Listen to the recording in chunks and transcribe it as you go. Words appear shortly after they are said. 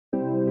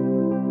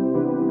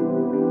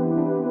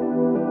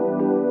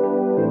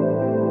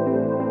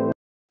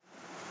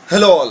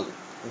Hello all,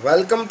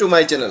 welcome to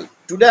my channel.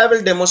 Today I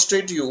will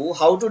demonstrate you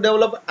how to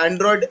develop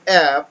Android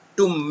app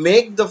to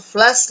make the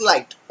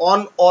flashlight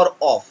on or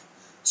off.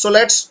 So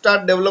let's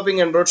start developing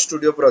Android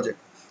Studio project.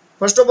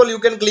 First of all, you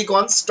can click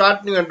on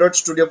start new Android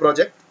Studio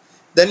project.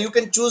 Then you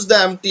can choose the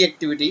empty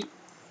activity.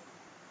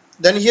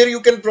 Then here you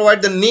can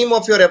provide the name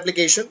of your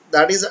application.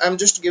 That is, I'm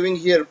just giving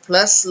here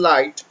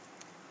flashlight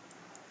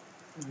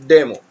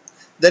demo.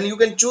 Then you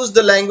can choose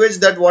the language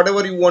that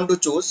whatever you want to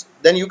choose.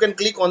 Then you can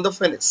click on the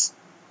finish.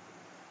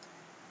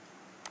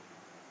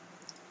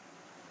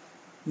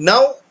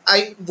 Now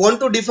I want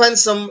to define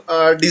some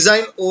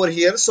design over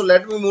here, so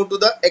let me move to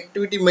the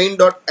activity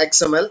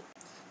main.xml.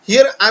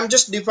 Here I'm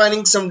just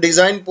defining some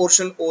design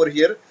portion over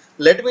here.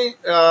 Let me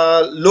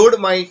load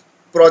my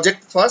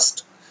project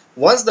first.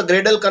 Once the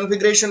Gradle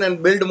configuration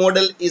and build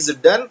model is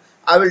done,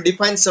 I will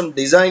define some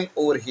design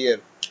over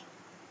here.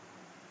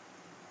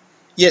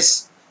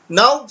 Yes,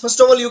 now first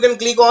of all you can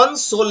click on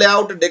show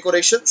layout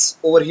decorations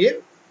over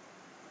here.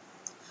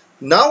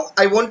 Now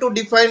I want to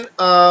define,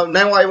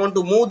 now I want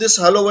to move this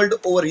hello world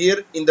over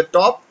here in the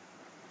top.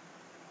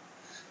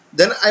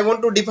 Then I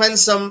want to define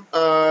some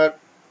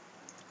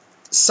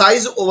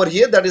size over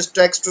here, that is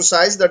text to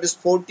size, that is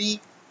 40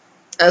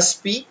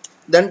 sp.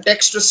 Then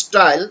text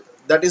style,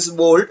 that is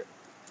bold.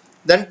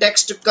 Then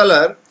text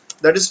color,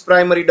 that is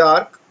primary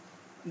dark.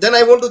 Then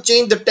I want to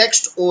change the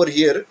text over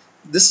here.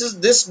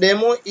 This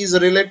demo is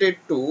related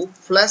to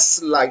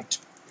flashlight,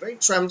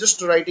 right? So I'm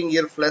just writing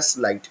here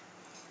flashlight.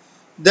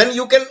 Then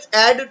you can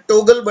add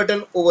toggle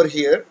button over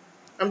here.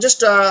 I'm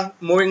just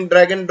moving,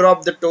 drag and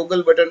drop the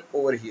toggle button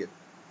over here.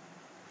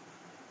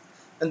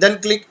 And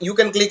then you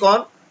can click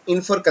on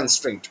infer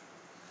constraint.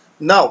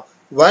 Now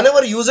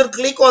whenever user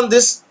click on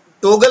this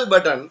toggle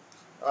button,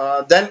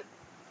 then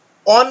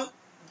on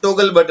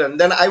toggle button,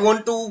 then I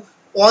want to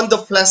on the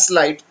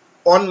flashlight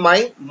on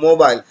my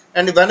mobile,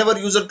 and whenever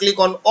user click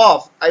on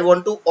off, I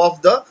want to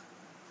off the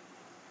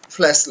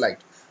flashlight.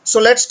 So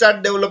let's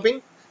start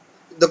developing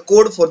the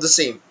code for the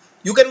same.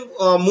 You can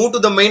move to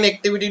the main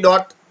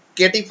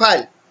activity.kt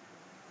file.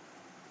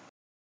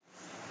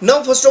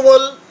 Now first of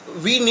all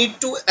we need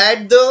to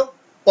add the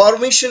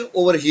permission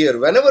over here.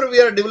 Whenever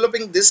we are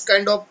developing this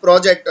kind of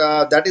project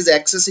that is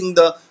accessing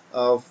the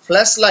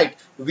flashlight,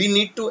 we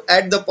need to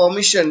add the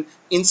permission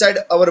inside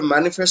our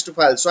manifest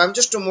file. So I'm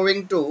just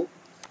moving to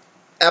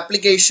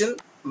application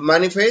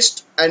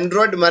manifest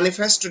android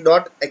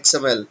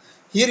manifest.xml.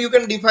 Here you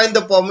can define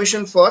the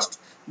permission first,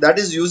 that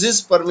is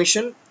uses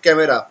permission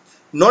camera.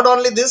 Not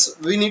only this,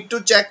 we need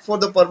to check for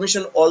the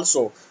permission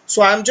also.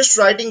 So I'm just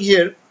writing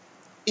here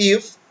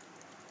if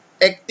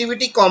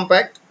activity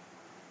compact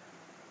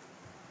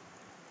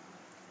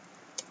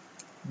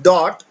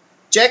dot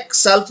check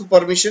self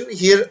permission.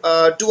 Here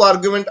two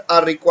arguments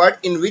are required,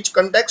 in which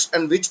context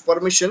and which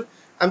permission.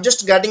 I'm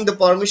just getting the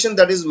permission,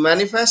 that is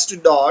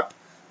manifest dot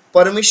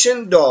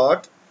permission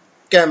dot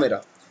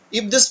camera.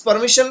 If this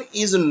permission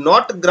is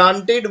not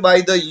granted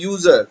by the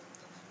user,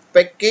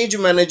 package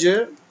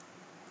manager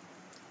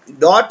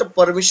dot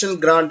permission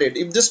granted.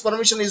 If this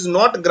permission is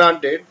not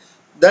granted,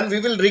 then we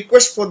will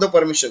request for the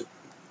permission.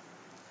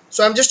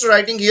 So I'm just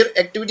writing here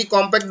activity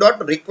compact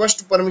dot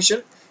request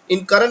permission.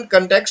 In current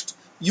context,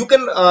 you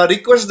can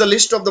request the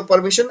list of the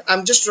permission.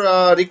 I'm just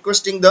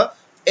requesting the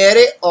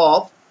array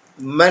of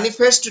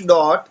manifest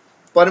dot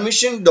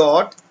permission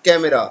dot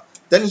camera.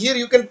 Then here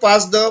you can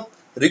pass the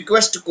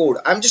request code.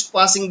 I'm just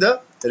passing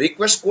the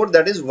request code,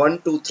 that is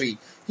 123.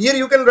 Here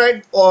you can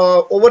write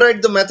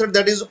override the method,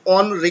 that is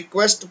on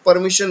request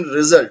permission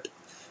result.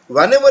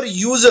 Whenever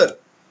user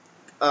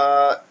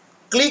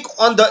click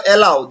on the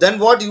allow, then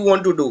what you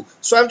want to do.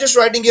 So I'm just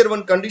writing here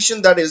one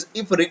condition, that is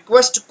if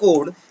request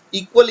code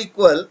equal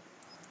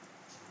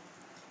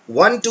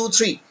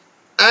 123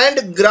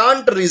 and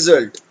grant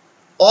result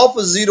of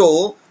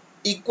 0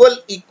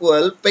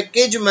 equal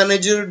package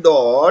manager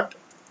dot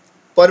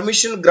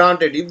permission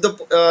granted. If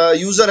the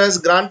user has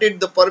granted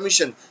the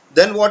permission,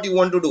 then what you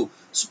want to do.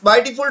 So by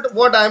default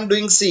what I am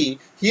doing, see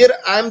here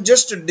I am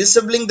just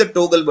disabling the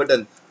toggle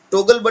button.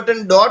 Toggle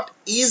button dot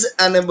is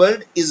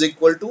enabled is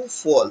equal to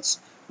false.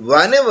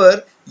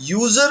 Whenever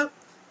user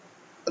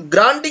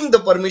granting the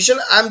permission,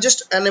 I'm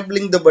just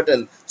enabling the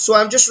button. So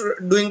I'm just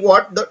doing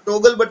what, the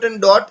toggle button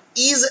dot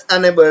is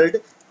enabled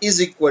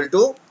is equal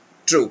to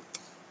true.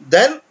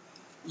 Then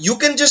you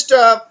can just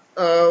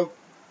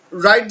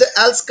write the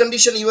else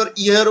condition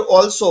here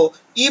also.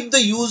 If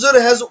the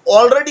user has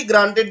already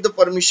granted the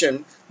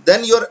permission,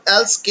 then your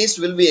else case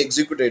will be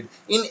executed.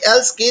 In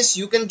else case,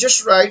 you can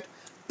just write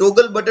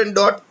toggle button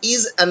dot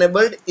is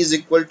enabled is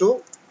equal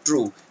to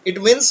true. It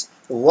means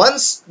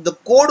once the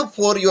code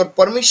for your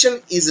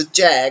permission is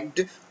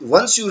checked,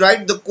 once you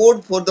write the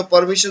code for the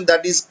permission,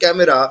 that is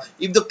camera,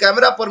 if the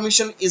camera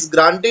permission is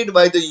granted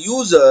by the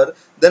user,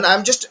 then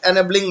I'm just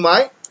enabling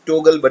my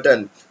toggle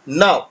button.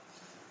 Now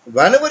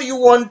whenever you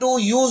want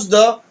to use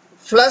the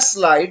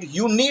flashlight,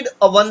 you need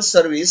a one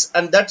service,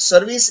 and that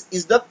service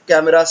is the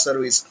camera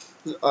service.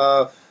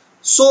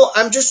 So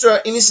I'm just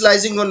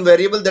initializing one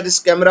variable, that is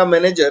camera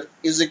manager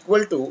is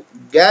equal to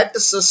get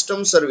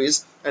system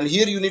service, and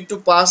here you need to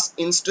pass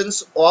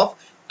instance of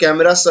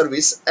camera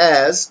service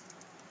as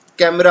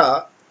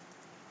camera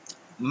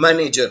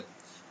manager.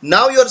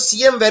 Now your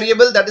CM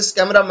variable, that is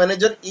camera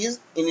manager, is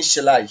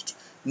initialized.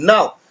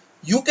 Now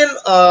you can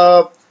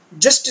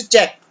just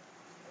check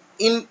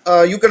in,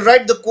 you can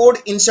write the code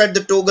inside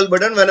the toggle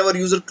button. Whenever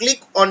user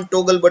click on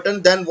toggle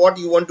button, then what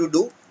you want to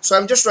do. So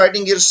I'm just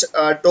writing here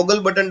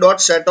toggle button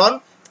dot set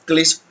on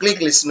click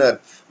listener.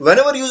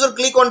 Whenever user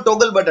click on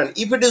toggle button,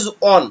 if it is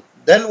on,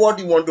 then what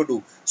you want to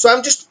do. So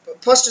I'm just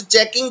first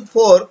checking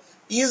for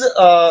is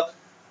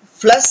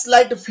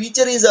flashlight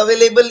feature is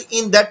available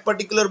in that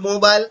particular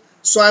mobile.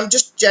 So I'm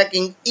just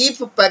checking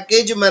if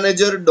package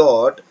manager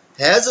dot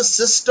has a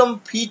system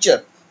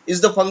feature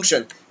is the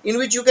function in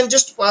which you can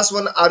just pass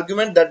one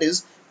argument, that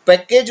is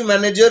package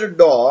manager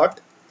dot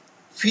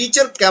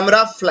feature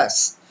camera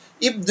flash.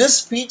 If this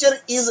feature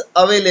is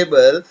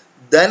available,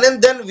 then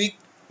and then we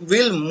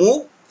will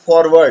move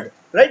forward,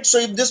 right? So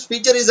if this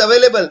feature is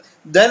available,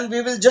 then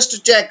we will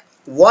just check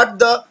what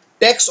the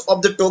text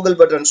of the toggle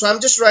button. So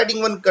I'm just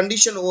writing one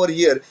condition over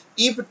here.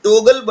 If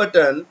toggle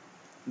button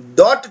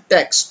dot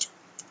text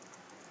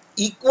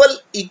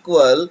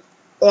equal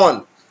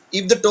on,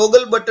 if the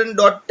toggle button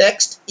dot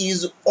text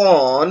is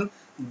on,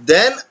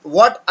 then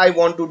what I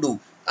want to do,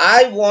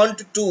 I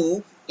want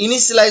to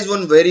initialize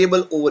one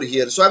variable over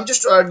here. So I'm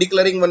just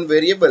declaring one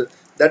variable,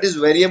 that is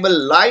variable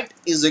light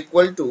is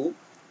equal to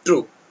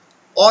true,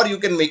 or you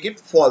can make it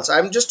false.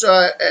 I'm just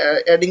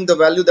adding the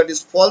value that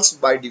is false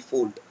by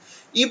default.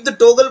 If the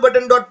toggle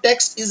button dot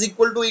text is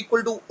equal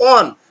to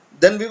on,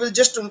 then we will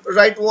just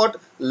write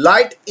what,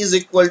 light is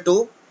equal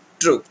to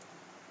true,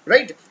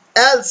 right?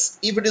 Else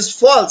if it is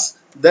false,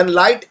 then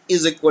light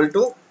is equal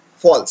to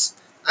false.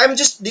 I'm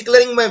just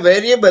declaring my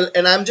variable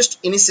and I'm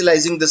just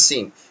initializing the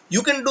same.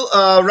 You can do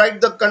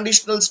write the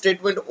conditional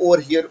statement over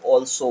here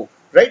also,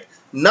 right?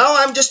 Now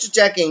I'm just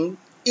checking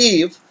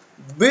if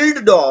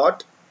build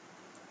dot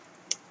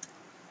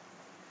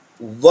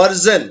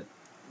version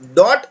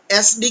dot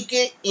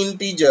sdk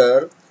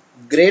integer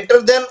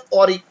greater than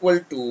or equal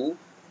to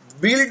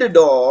build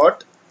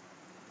dot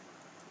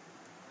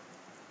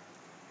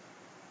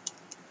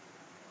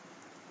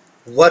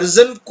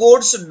version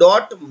codes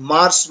dot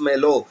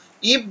marshmallow.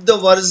 If the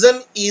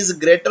version is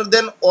greater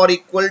than or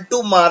equal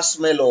to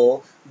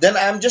marshmallow, then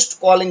I am just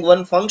calling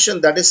one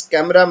function, that is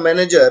camera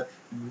manager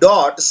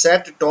dot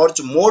set torch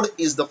mode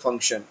is the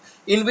function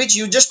in which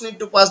you just need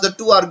to pass the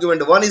two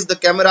argument. One is the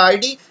camera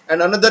ID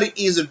and another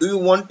is do you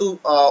want to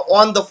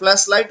on the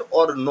flashlight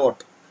or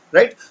not,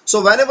 right?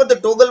 So whenever the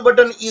toggle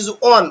button is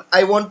on,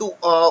 I want to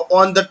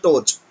on the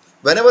torch.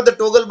 Whenever the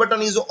toggle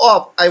button is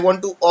off, I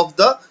want to off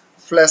the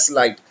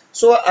flashlight.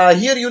 So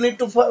here you need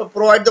to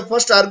provide the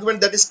first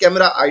argument, that is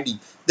camera ID,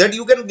 that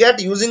you can get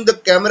using the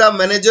camera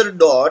manager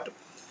dot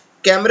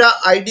camera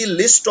ID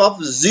list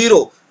of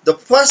 0. The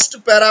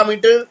first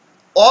parameter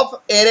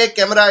of array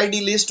camera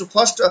ID list,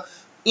 first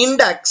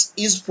index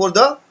is for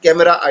the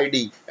camera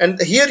ID, and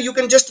here you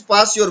can just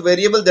pass your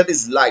variable, that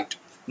is light.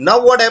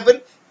 Now what happen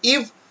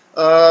if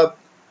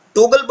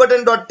toggle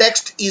button dot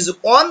text is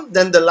on,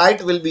 then the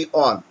light will be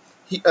on.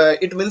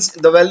 It means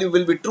the value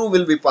will be true,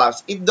 will be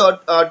passed. If the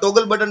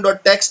toggle button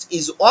dot text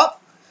is off,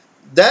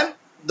 then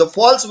the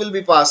false will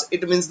be passed.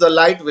 It means the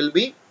light will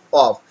be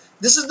off.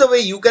 This is the way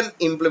you can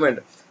implement.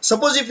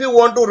 Suppose if you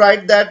want to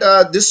write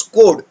that this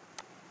code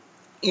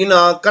in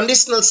a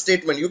conditional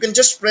statement, you can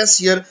just press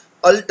here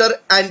alter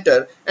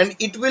enter and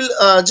it will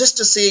just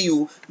say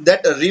you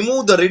that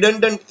remove the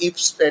redundant if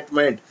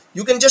statement.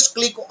 You can just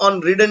click on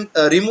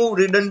remove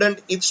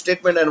redundant if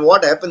statement, and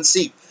what happens,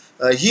 see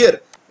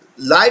here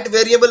light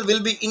variable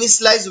will be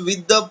initialized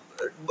with the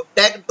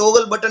tag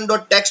toggle button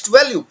dot text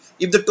value.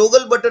 If the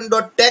toggle button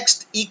dot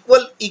text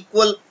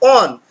equal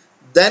on,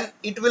 then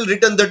it will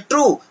return the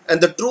true, and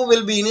the true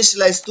will be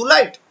initialized to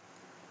light.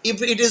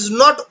 If it is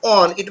not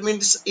on, it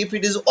means if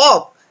it is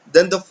off,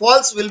 then the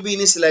false will be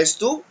initialized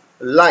to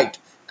light,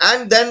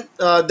 and then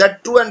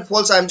that true and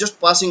false I am just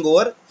passing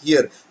over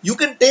here. You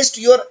can test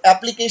your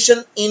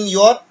application in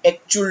your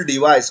actual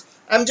device.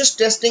 I'm just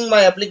testing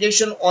my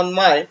application on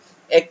my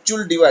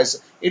actual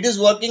device. It is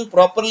working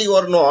properly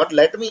or not.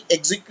 Let me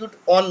execute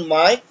on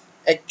my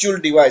actual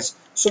device.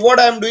 So what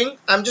I am doing,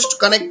 I'm just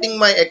connecting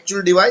my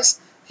actual device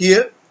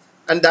here,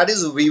 and that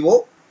is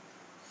Vivo.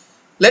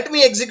 Let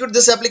me execute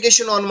this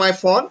application on my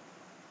phone.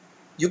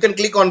 You can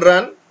click on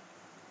run.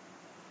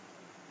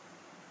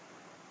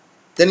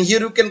 Then here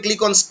you can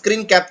click on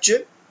screen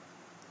capture.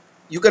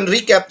 You can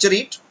recapture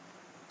it.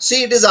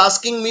 See, it is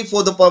asking me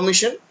for the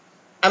permission.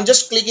 I'm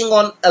just clicking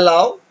on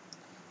allow.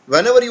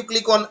 Whenever you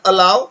click on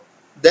allow,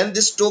 then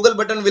this toggle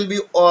button will be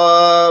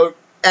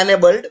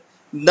enabled.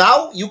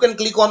 Now you can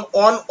click on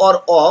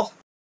or off.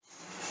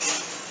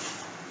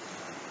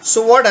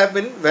 So what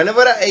happened,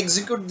 whenever I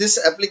execute this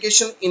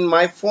application in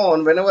my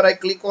phone, whenever I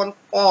click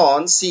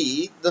on,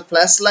 see the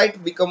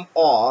flashlight become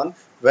on.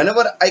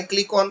 Whenever I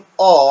click on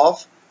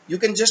off, you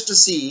can just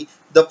see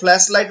the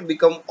flashlight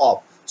become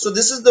off. So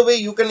this is the way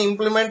you can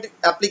implement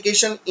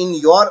application in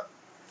your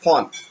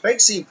phone, right?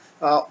 See,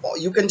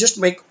 you can just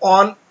make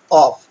on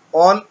off,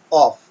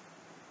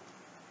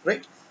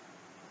 right?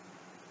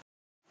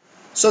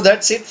 So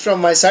that's it from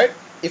my side.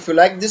 If you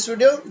like this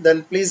video,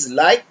 then please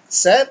like,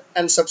 share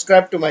and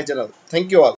subscribe to my channel. Thank you all.